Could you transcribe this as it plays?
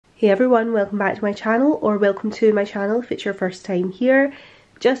Hey everyone, welcome back to my channel, or welcome to my channel if it's your first time here.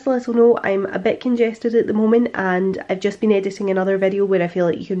 Just to let you know, I'm a bit congested at the moment and I've just been editing another video where I feel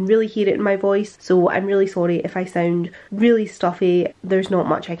like you can really hear it in my voice, so I'm really sorry if I sound really stuffy. There's not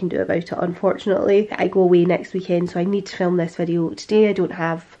much I can do about it, unfortunately. I go away next weekend, so I need to film this video today. I don't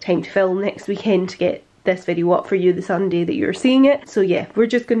have time to film next weekend to get this video up for you the Sunday that you're seeing it. So yeah, we're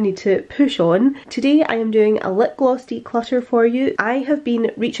just going to need to push on. Today I am doing a lip gloss declutter for you. I have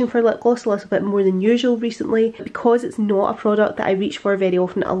been reaching for lip gloss a little bit more than usual recently because it's not a product that I reach for very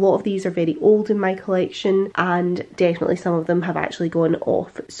often. A lot of these are very old in my collection and definitely some of them have actually gone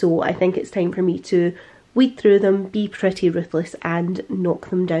off. So I think it's time for me to weed through them, be pretty ruthless and knock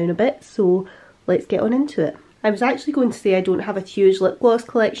them down a bit. So let's get on into it. I was actually going to say I don't have a huge lip gloss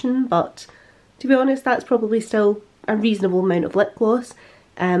collection, but to be honest, that's probably still a reasonable amount of lip gloss.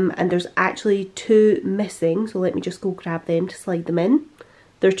 And there's actually two missing, so let me just go grab them to slide them in.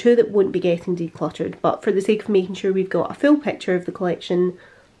 There are two that won't be getting decluttered, but for the sake of making sure we've got a full picture of the collection,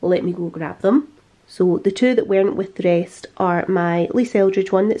 let me go grab them. So the two that weren't with the rest are my Lisa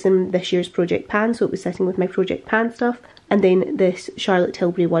Eldridge one that's in this year's Project Pan, so it was sitting with my Project Pan stuff, and then this Charlotte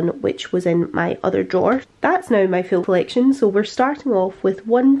Tilbury one which was in my other drawer. That's now my full collection, so we're starting off with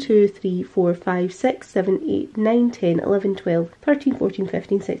 1, 2, 3, 4, 5, 6, 7, 8, 9, 10, 11, 12, 13, 14,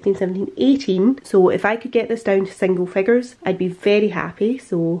 15, 16, 17, 18. So if I could get this down to single figures, I'd be very happy,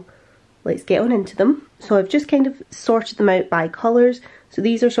 so let's get on into them. So I've just kind of sorted them out by colours. So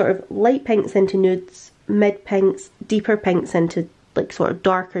these are sort of light pinks into nudes, mid pinks, deeper pinks into like sort of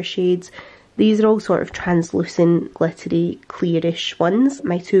darker shades. These are all sort of translucent, glittery, clearish ones.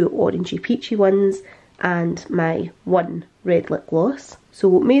 My two orangey peachy ones and my one red lip gloss.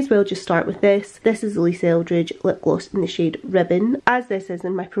 So may as well just start with this. This is the Lisa Eldridge lip gloss in the shade Ribbon. As this is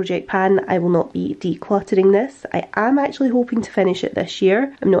in my Project Pan, I will not be decluttering this. I am actually hoping to finish it this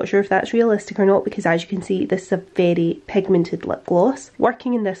year. I'm not sure if that's realistic or not because as you can see, this is a very pigmented lip gloss.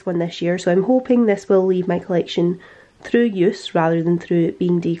 Working in this one this year, so I'm hoping this will leave my collection through use rather than through it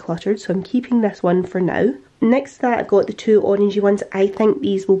being decluttered, so I'm keeping this one for now. Next to that I've got the two orangey ones. I think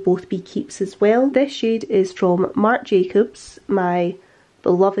these will both be keeps as well. This shade is from Marc Jacobs, my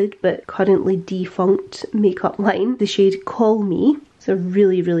beloved but currently defunct makeup line. The shade Call Me. It's a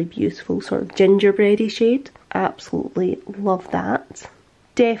really, really beautiful sort of gingerbready shade. Absolutely love that.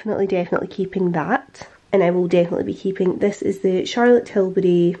 Definitely keeping that. And I will definitely be keeping, this is the Charlotte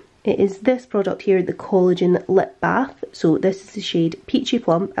Tilbury. It is this product here, the Collagen Lip Bath. So this is the shade Peachy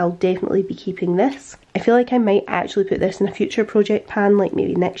Plump. I'll definitely be keeping this. I feel like I might actually put this in a future Project Pan, like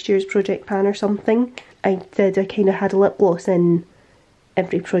maybe next year's Project Pan or something. I kind of had a lip gloss in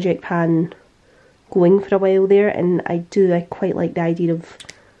every Project Pan going for a while there, and I quite like the idea of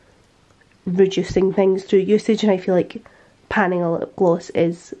reducing things through usage, and I feel like panning a lip gloss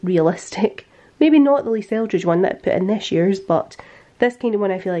is realistic. Maybe not the Lisa Eldridge one that I put in this year's, but this kind of one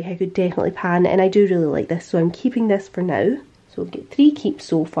I feel like I could definitely pan, and I do really like this, so I'm keeping this for now. So we've got 3 keeps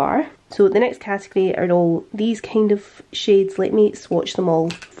so far. So the next category are all these kind of shades. Let me swatch them all.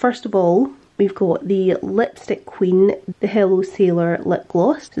 First of all, we've got the Lipstick Queen, the Hello Sailor lip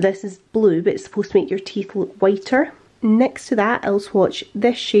gloss. So this is blue, but it's supposed to make your teeth look whiter. Next to that, I'll swatch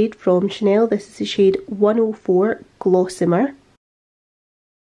this shade from Chanel. This is the shade 104 Glossomer.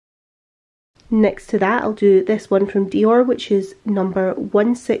 Next to that, I'll do this one from Dior, which is number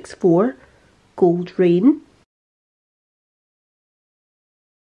 164 Gold Rain.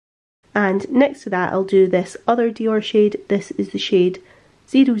 And next to that, I'll do this other Dior shade. This is the shade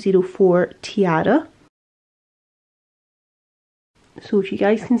 004 Tiara. So if you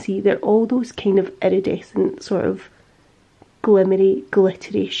guys can see, they're all those kind of iridescent, sort of glimmery,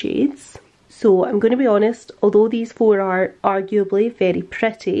 glittery shades. So I'm going to be honest, although these 4 are arguably very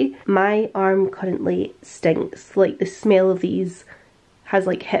pretty, my arm currently stinks. Like the smell of these has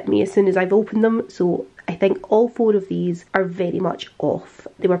like hit me as soon as I've opened them, so I think all 4 of these are very much off.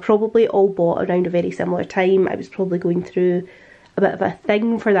 They were probably all bought around a very similar time. I was probably going through a bit of a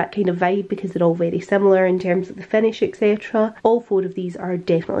thing for that kind of vibe because they're all very similar in terms of the finish, etc. All 4 of these are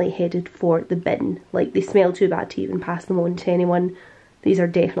definitely headed for the bin. Like they smell too bad to even pass them on to anyone. These are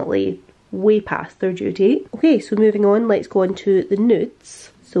definitely way past their due date. Okay, so moving on, let's go on to the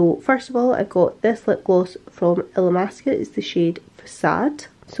nudes. So first of all, I've got this lip gloss from Illamasqua. It's the shade Facade.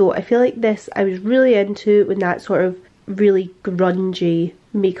 So I feel like this I was really into when that sort of really grungy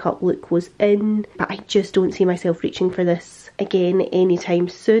makeup look was in, but I just don't see myself reaching for this again anytime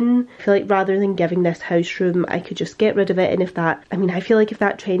soon. I feel like rather than giving this house room, I could just get rid of it, and if that, I mean, I feel like if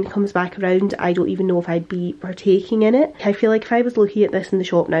that trend comes back around, I don't even know if I'd be partaking in it. I feel like if I was looking at this in the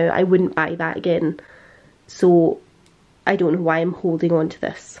shop now, I wouldn't buy that again. So I don't know why I'm holding on to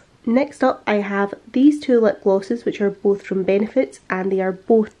this. Next up I have these two lip glosses, which are both from Benefit, and they are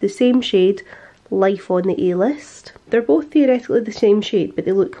both the same shade, Life on the A-List. They're both theoretically the same shade, but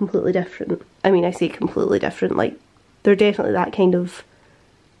they look completely different. I mean, I say completely different, like they're definitely that kind of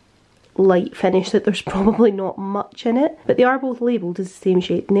light finish that there's probably not much in it, but they are both labelled as the same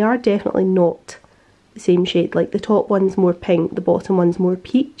shade, and they are definitely not the same shade. Like the top one's more pink, the bottom one's more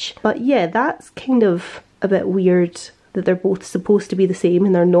peach. But yeah, that's kind of a bit weird that they're both supposed to be the same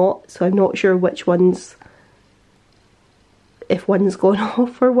and they're not, so I'm not sure which one's, if one's gone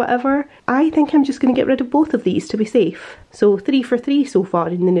off or whatever. I think I'm just going to get rid of both of these to be safe. So 3 for 3 so far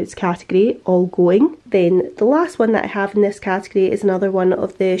in the nudes category, all going. Then the last one that I have in this category is another one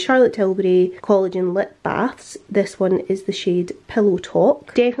of the Charlotte Tilbury Collagen Lip Baths. This one is the shade Pillow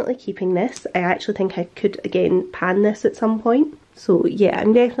Talk. Definitely keeping this. I actually think I could again pan this at some point. So yeah,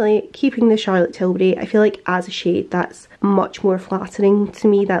 I'm definitely keeping the Charlotte Tilbury. I feel like as a shade that's much more flattering to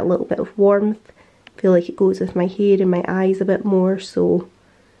me, that little bit of warmth. I feel like it goes with my hair and my eyes a bit more, so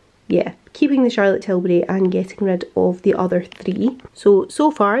yeah, keeping the Charlotte Tilbury and getting rid of the other 3. So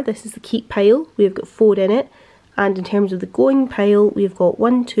far this is the keep pile. We've got 4 in it, and in terms of the going pile we've got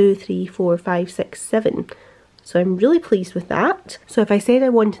 1, 2, 3, 4, 5, 6, 7. So I'm really pleased with that. So if I said I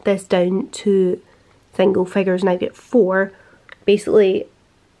wanted this down to single figures and I get 4, basically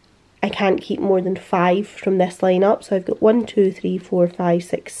I can't keep more than 5 from this lineup. So I've got 1, 2, 3, 4, 5,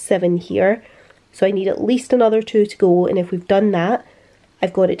 6, 7 here. So I need at least another 2 to go, and if we've done that,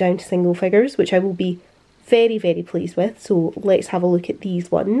 I've got it down to single figures, which I will be very, very pleased with. So let's have a look at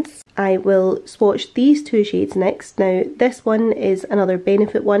these ones. I will swatch these 2 shades next. Now this one is another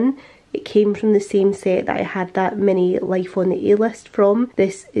Benefit one. It came from the same set that I had that mini Life on the A-List from.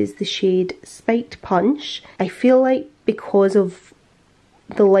 This is the shade Spiked Punch. I feel like because of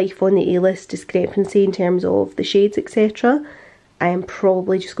the Life on the A-List discrepancy in terms of the shades, etc., I am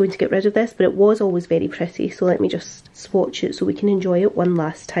probably just going to get rid of this, but it was always very pretty, so let me just swatch it so we can enjoy it one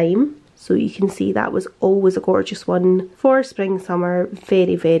last time. So you can see that was always a gorgeous one for spring, summer,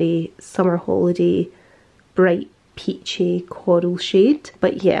 very, very summer holiday, bright peachy coral shade.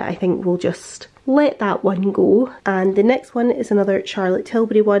 But yeah, I think we'll just let that one go. And the next one is another Charlotte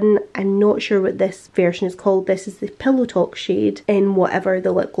Tilbury one. I'm not sure what this version is called. This is the Pillow Talk shade in whatever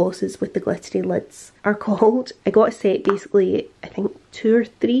the lip glosses with the glittery lids are called. I got a set basically, I think 2 or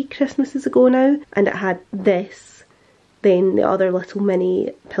 3 Christmases ago now, and it had this, then the other little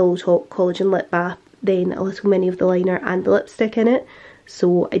mini Pillow Talk Collagen Lip Bath, then a little mini of the liner and the lipstick in it.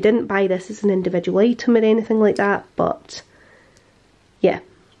 So I didn't buy this as an individual item or anything like that, but yeah,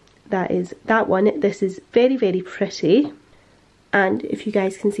 that is that one. This is very, very pretty, and if you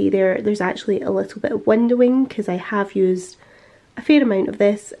guys can see there's actually a little bit of windowing because I have used a fair amount of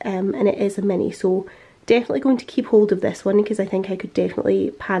this, and it is a mini, so definitely going to keep hold of this one because I think I could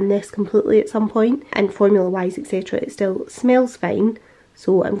definitely pan this completely at some point, and formula wise, etc., it still smells fine,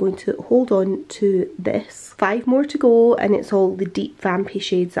 so I'm going to hold on to this. 5 more to go, and it's all the deep vampy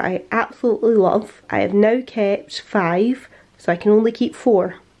shades that I absolutely love. I have now kept 5, so I can only keep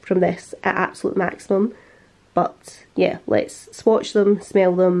 4 from this at absolute maximum, but yeah, let's swatch them,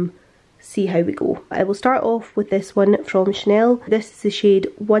 smell them, see how we go. I will start off with this one from Chanel. This is the shade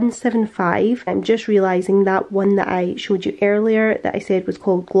 175. I'm just realising that one that I showed you earlier that I said was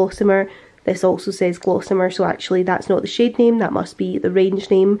called Glossomer, this also says Glossomer, so actually that's not the shade name, that must be the range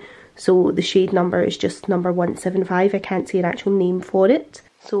name, so the shade number is just number 175. I can't see an actual name for it.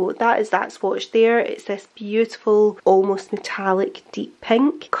 So that is that swatch there. It's this beautiful, almost metallic deep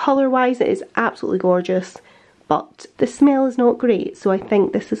pink. Colour wise it is absolutely gorgeous, but the smell is not great, so I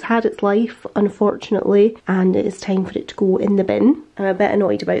think this has had its life, unfortunately, and it is time for it to go in the bin. I'm a bit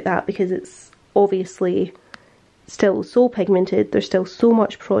annoyed about that because it's obviously still so pigmented, there's still so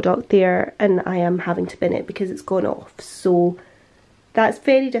much product there, and I am having to bin it because it's gone off. So that's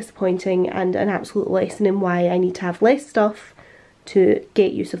very disappointing and an absolute lesson in why I need to have less stuff to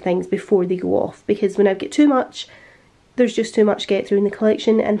get use of things before they go off, because when I get too much, there's just too much to get through in the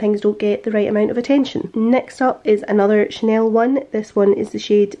collection and things don't get the right amount of attention. Next up is another Chanel one. This one is the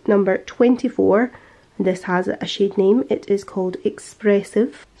shade number 24, and this has a shade name. It is called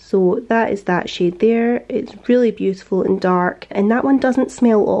Expressive. So that is that shade there. It's really beautiful and dark, and that one doesn't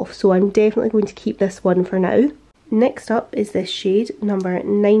smell off, so I'm definitely going to keep this one for now. Next up is this shade number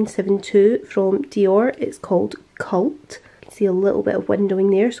 972 from Dior. It's called Cult. See a little bit of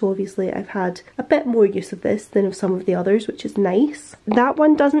windowing there, so obviously I've had a bit more use of this than of some of the others, which is nice. That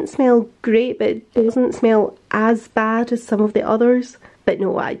one doesn't smell great, but it doesn't smell as bad as some of the others. But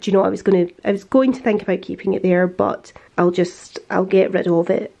no, do you know, I was going to think about keeping it there, but I'll get rid of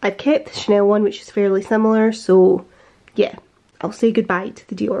it. I've kept the Chanel one, which is fairly similar, so yeah, I'll say goodbye to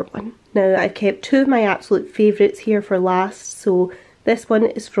the Dior one. Now I've kept two of my absolute favourites here for last. So this one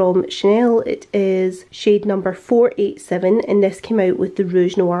is from Chanel. It is shade number 487 and this came out with the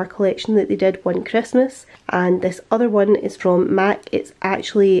Rouge Noir collection that they did one Christmas. And this other one is from MAC. It's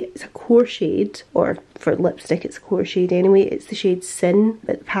a core shade, or for lipstick it's a core shade anyway. It's the shade Sin,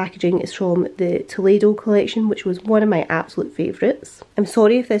 but the packaging is from the Toledo collection, which was one of my absolute favourites. I'm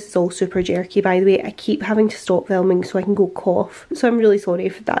sorry if this is all super jerky, by the way. I keep having to stop filming so I can go cough, so I'm really sorry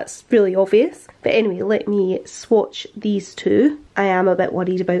if that's really obvious. But anyway, let me swatch these two. I am a bit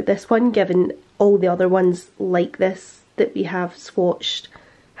worried about this one, given all the other ones like this that we have swatched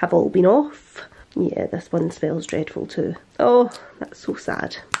have all been off. Yeah, this one smells dreadful too. Oh, that's so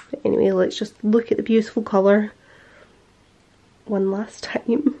sad. But anyway, let's just look at the beautiful colour one last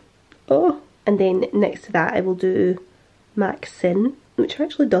time. Oh, and then next to that I will do MAC Sin, which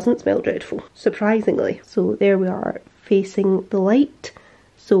actually doesn't smell dreadful, surprisingly. So there we are, facing the light.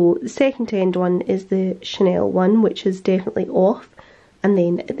 So the second to end one is the Chanel one, which is definitely off. And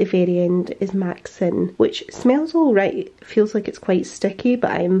then at the very end is MAC Sin, which smells alright. It feels like it's quite sticky, but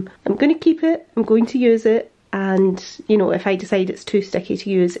I'm going to keep it. I'm going to use it. And, you know, if I decide it's too sticky to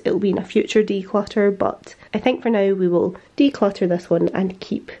use, it'll be in a future declutter. But I think for now we will declutter this one and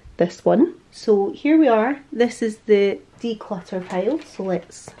keep this one. So here we are. This is the declutter pile. So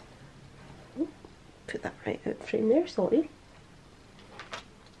let's put that right out frame there, sorry.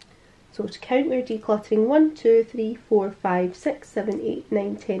 So to count, we're decluttering 1, 2, 3, 4, 5, 6, 7, 8,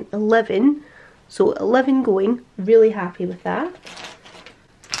 9, 10, 11. So 11 going, really happy with that.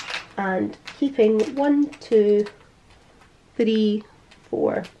 And keeping 1, 2, 3,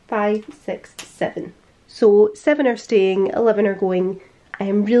 4, 5, 6, 7. So 7 are staying, 11 are going. I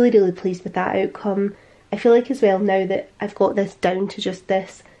am really pleased with that outcome. I feel like as well, now that I've got this down to just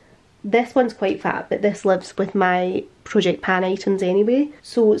this one's quite fat, but this lives with my Project Pan items anyway.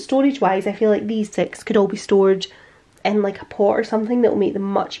 So storage wise, I feel like these 6 could all be stored in like a pot or something that will make them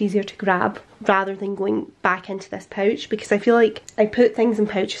much easier to grab rather than going back into this pouch, because I feel like I put things in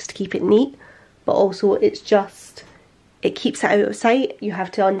pouches to keep it neat, but also it keeps it out of sight. You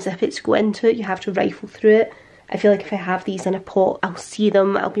have to unzip it to go into it, you have to rifle through it. I feel like if I have these in a pot, I'll see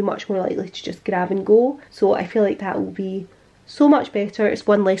them, I'll be much more likely to just grab and go. So I feel like that will be so much better. It's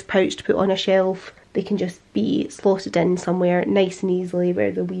one less pouch to put on a shelf. They can just be slotted in somewhere nice and easily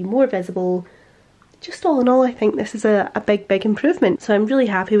where they'll be more visible. Just all in all, I think this is a big improvement. So I'm really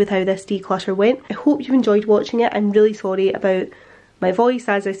happy with how this declutter went. I hope you enjoyed watching it. I'm really sorry about my voice,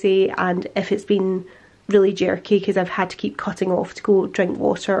 as I say, and if it's been really jerky because I've had to keep cutting off to go drink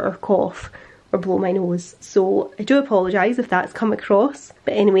water or cough or blow my nose. So I do apologise if that's come across.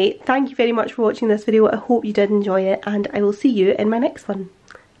 But anyway, thank you very much for watching this video. I hope you did enjoy it and I will see you in my next one.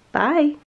 Bye!